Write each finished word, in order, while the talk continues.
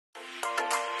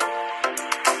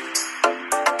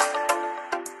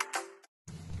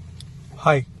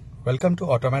Hi, welcome to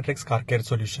Autometrics Car Care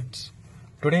Solutions.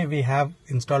 Today we have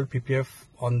installed PPF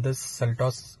on this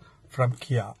Seltos from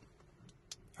Kia.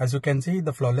 As you can see,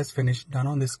 the flawless finish done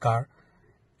on this car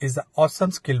is the awesome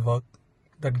skill work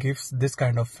that gives this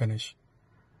kind of finish.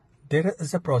 There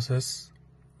is a process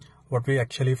what we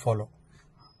actually follow.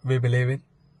 We believe in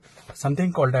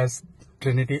something called as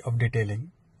Trinity of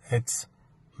detailing. It's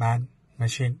man,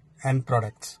 machine and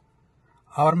products.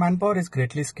 Our manpower is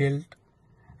greatly skilled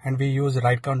and we use the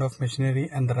right kind of machinery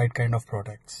and the right kind of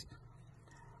products.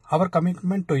 Our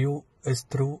commitment to you is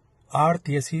through our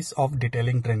thesis of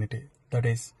detailing Trinity, that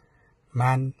is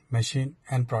man, machine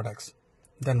and products.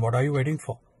 Then what are you waiting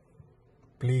for?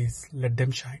 Please let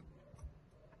them shine.